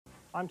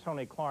I'm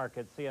Tony Clark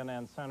at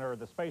CNN Center.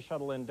 The Space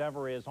Shuttle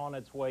Endeavour is on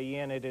its way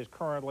in. It is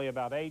currently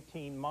about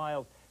 18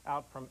 miles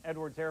out from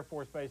Edwards Air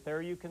Force Base.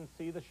 There you can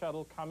see the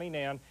shuttle coming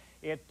in.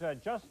 It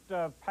just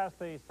passed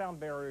the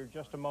sound barrier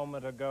just a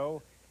moment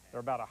ago. There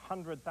are about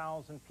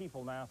 100,000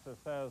 people, NASA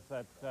says,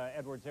 at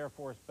Edwards Air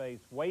Force Base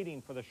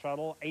waiting for the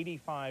shuttle.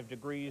 85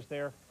 degrees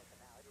there.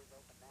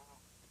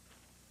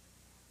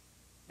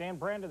 Dan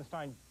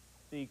Brandenstein,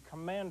 the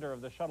commander of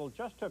the shuttle,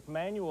 just took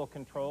manual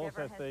controls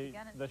as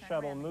the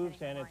shuttle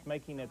moves in. It's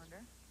making its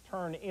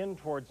turn in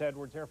towards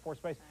Edwards Air Force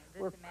Base.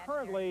 We're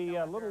currently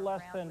a little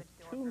less than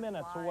 2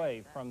 minutes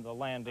away from the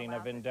landing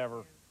of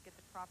Endeavour.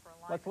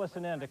 Let's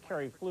listen in to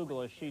Carrie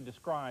Flugel as she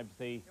describes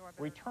the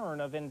return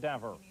of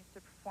Endeavour. Continues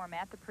to perform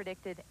at the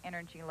predicted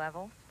energy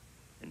levels.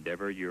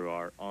 Endeavour, you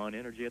are on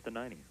energy at the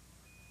 90s.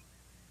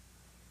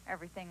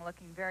 Everything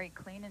looking very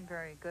clean and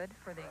very good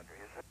for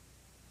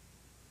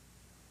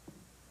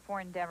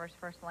Endeavour's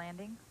first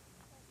landing.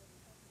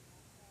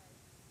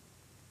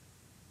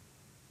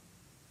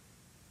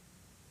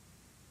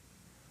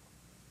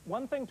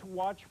 One thing to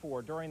watch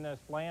for during this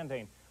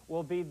landing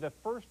will be the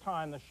first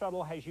time the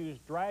shuttle has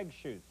used drag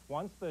chutes.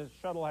 Once the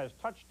shuttle has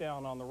touched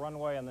down on the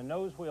runway and the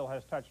nose wheel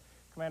has touched,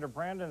 Commander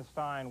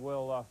Brandenstein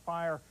will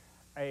fire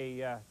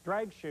a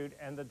drag chute,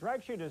 and the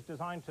drag chute is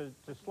designed to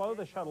slow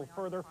the shuttle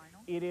further.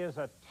 It is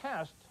a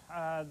test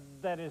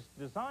that is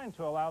designed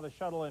to allow the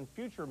shuttle in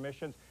future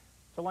missions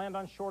to land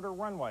on shorter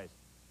runways.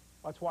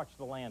 Let's watch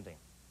the landing.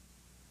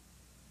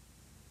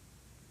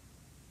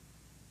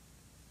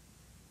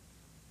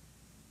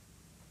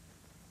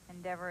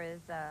 Endeavour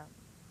is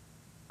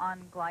on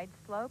glide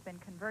slope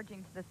and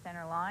converging to the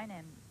center line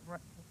and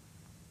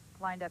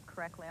lined up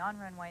correctly on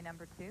runway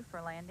number 2 for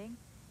landing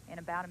in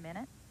about a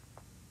minute.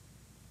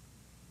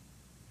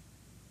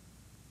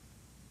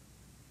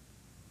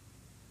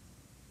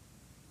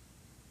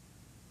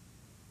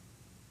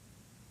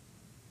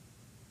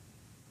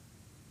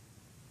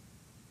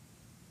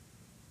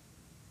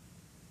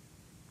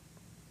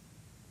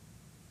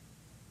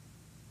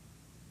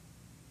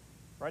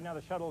 Right now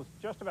the shuttle is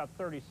just about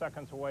 30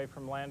 seconds away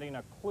from landing.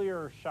 A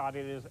clear shot.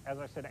 It is, as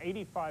I said,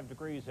 85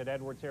 degrees at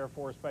Edwards Air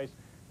Force Base.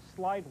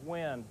 Slight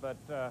wind, but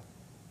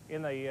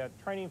in the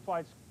training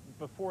flights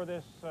before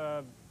this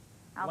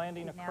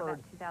landing occurred,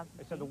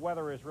 they said the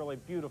weather is really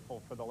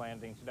beautiful for the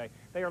landing today.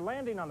 They are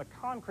landing on the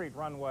concrete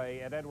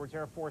runway at Edwards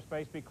Air Force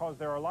Base because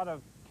there are a lot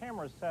of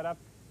cameras set up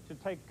to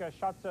take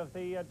shots of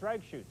the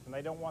drag chutes, and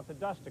they don't want the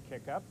dust to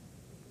kick up.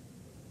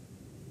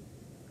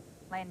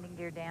 Landing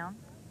gear down.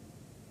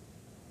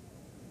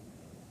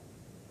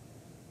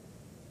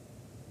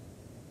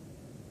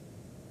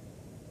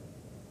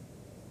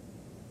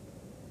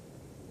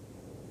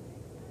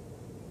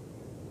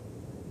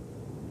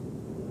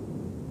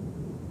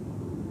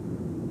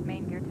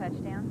 Main gear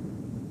touchdown.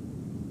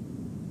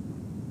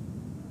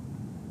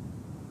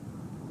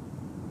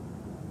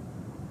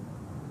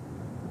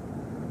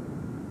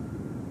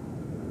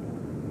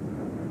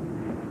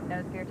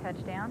 Nose gear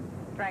touchdown.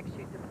 Drag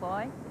chute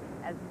deploy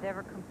as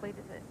Endeavour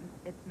completed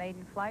its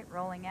maiden flight,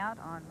 rolling out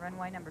on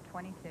runway number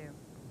 22.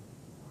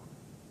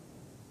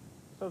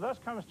 So thus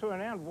comes to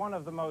an end one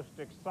of the most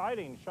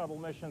exciting shuttle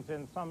missions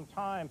in some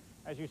time.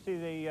 As you see,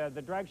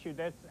 the drag chute,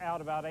 that's out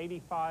about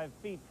 85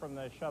 feet from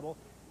the shuttle,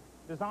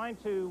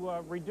 designed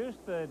to reduce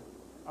the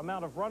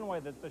amount of runway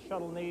that the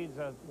shuttle needs,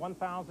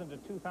 1,000 to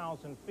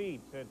 2,000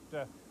 feet. It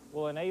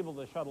will enable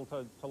the shuttle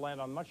to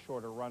land on much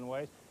shorter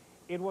runways.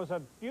 It was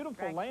a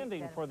beautiful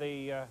landing for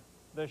the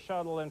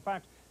shuttle. In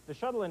fact, the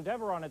shuttle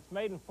Endeavour on its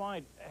maiden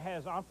flight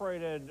has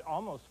operated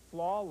almost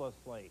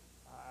flawlessly.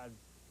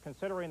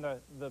 Considering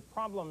the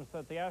problems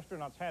that the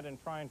astronauts had in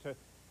trying to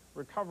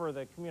recover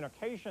the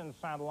communications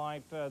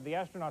satellite, the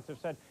astronauts have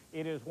said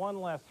it is one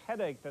less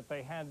headache that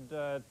they had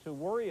to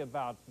worry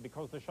about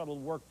because the shuttle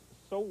worked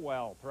so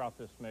well throughout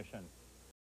this mission.